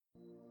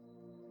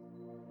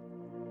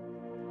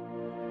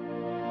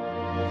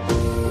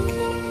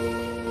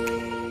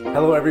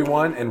Hello,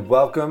 everyone, and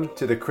welcome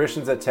to the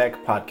Christians at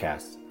Tech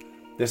podcast.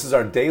 This is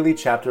our daily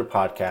chapter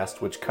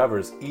podcast, which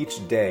covers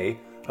each day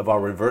of our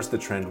Reverse the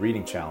Trend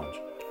reading challenge.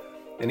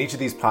 In each of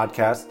these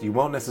podcasts, you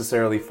won't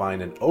necessarily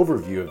find an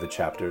overview of the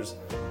chapters,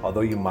 although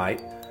you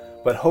might,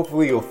 but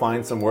hopefully you'll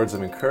find some words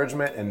of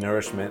encouragement and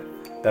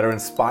nourishment that are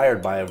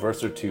inspired by a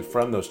verse or two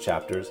from those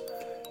chapters,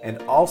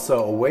 and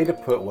also a way to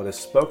put what is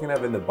spoken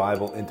of in the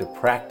Bible into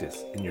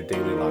practice in your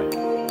daily life.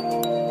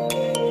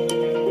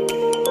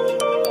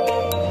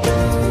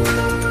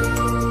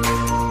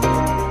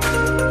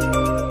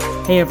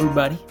 Hey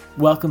everybody,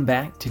 welcome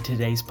back to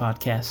today's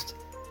podcast.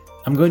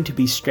 I'm going to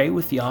be straight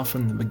with y'all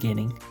from the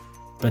beginning,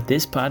 but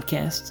this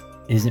podcast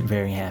isn't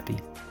very happy,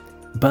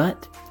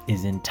 but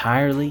is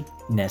entirely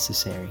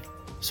necessary,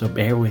 so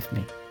bear with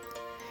me.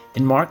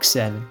 In Mark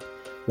 7,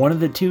 one of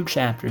the two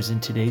chapters in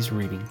today's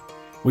reading,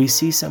 we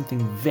see something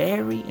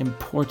very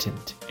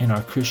important in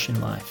our Christian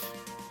life,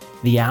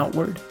 the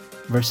outward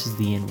versus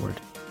the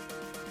inward.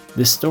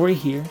 The story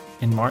here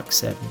in Mark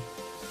 7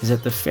 is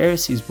that the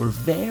Pharisees were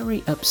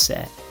very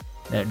upset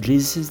that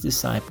Jesus'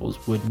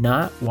 disciples would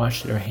not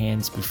wash their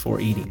hands before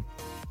eating,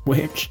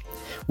 which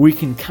we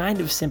can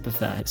kind of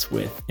sympathize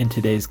with in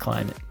today's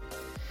climate.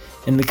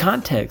 In the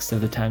context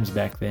of the times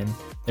back then,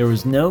 there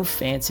was no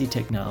fancy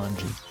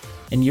technology,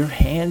 and your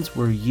hands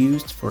were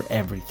used for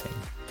everything.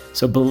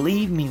 So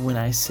believe me when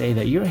I say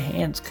that your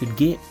hands could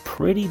get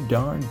pretty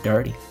darn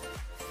dirty.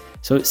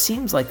 So it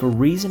seems like a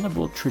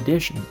reasonable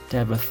tradition to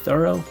have a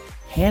thorough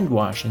hand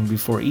washing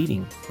before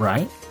eating,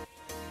 right?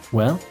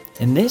 Well,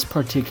 in this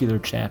particular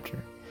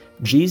chapter,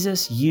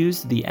 Jesus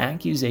used the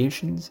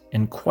accusations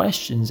and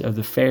questions of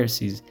the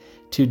Pharisees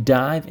to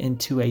dive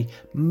into a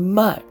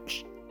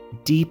much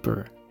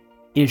deeper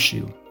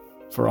issue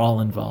for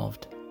all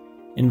involved.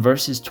 In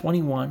verses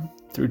 21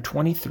 through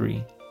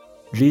 23,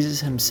 Jesus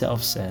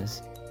himself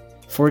says,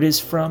 "For it is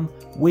from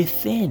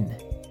within,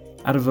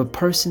 out of a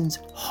person's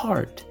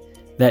heart,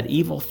 that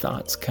evil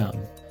thoughts come,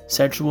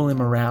 sexual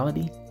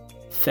immorality,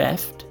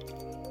 theft,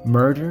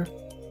 murder,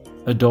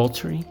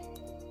 adultery,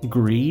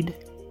 greed,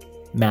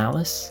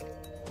 malice,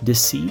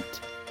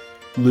 deceit,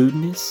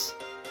 lewdness,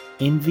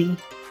 envy,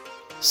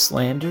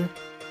 slander,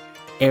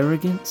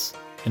 arrogance,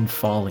 and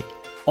folly.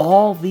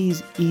 All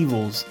these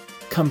evils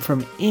come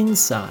from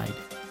inside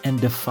and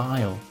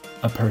defile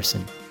a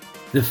person."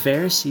 The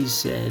Pharisees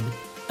said,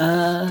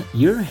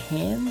 your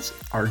hands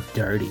are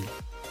dirty.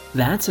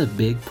 That's a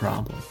big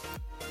problem.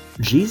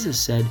 Jesus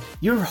said,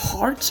 your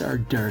hearts are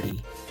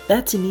dirty.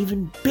 That's an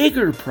even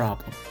bigger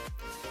problem.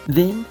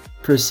 Then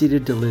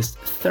proceeded to list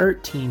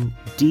 13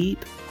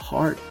 deep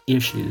heart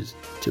issues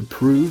to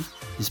prove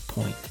his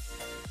point.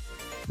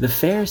 The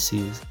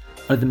Pharisees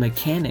are the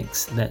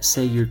mechanics that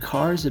say your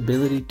car's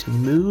ability to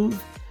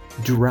move,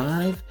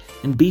 drive,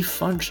 and be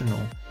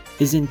functional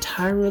is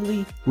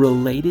entirely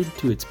related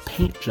to its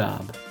paint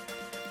job,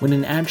 when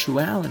in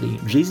actuality,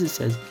 Jesus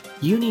says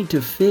you need to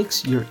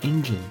fix your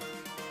engine.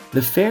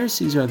 The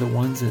Pharisees are the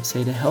ones that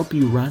say to help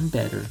you run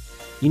better,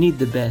 you need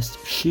the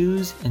best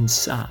shoes and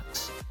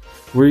socks.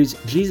 Whereas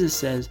Jesus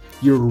says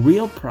your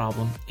real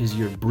problem is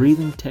your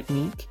breathing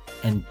technique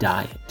and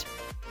diet.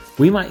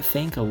 We might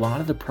think a lot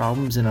of the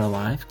problems in our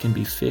life can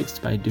be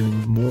fixed by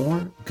doing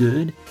more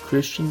good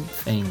Christian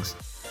things,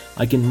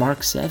 like in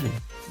Mark 7,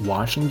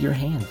 washing your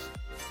hands.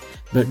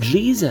 But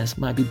Jesus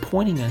might be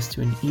pointing us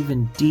to an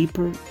even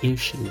deeper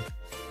issue.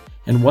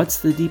 And what's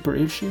the deeper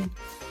issue?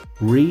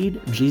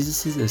 Read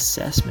Jesus'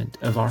 assessment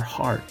of our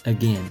heart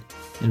again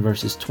in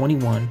verses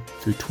 21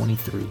 through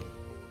 23.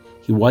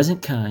 He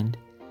wasn't kind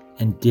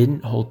and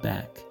didn't hold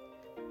back.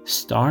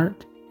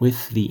 Start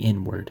with the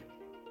inward.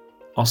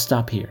 I'll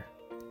stop here.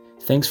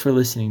 Thanks for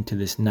listening to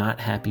this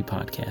not happy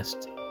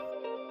podcast.